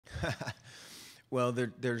Well,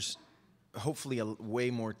 there's hopefully way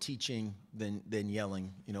more teaching than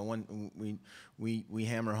yelling. You know, one we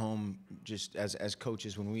hammer home just as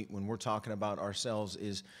coaches when we're talking about ourselves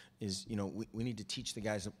is you know we need to teach the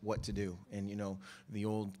guys what to do. And you know the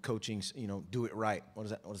old coachings, you know, do it right. What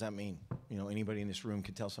does that mean? You know, anybody in this room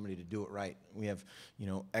can tell somebody to do it right. We have, you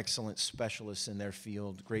know, excellent specialists in their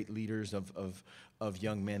field, great leaders of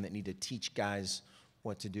young men that need to teach guys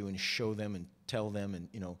what to do and show them and tell them and,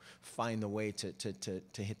 you know, find the way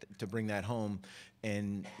to bring that home.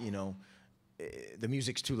 And, you know, the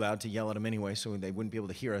music's too loud to yell at them anyway, so they wouldn't be able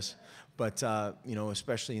to hear us. But you know,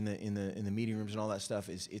 especially in the meeting rooms and all that stuff,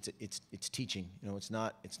 it's teaching. You know, it's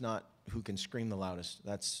not who can scream the loudest.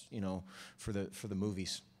 That's, you know, for the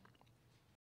movies.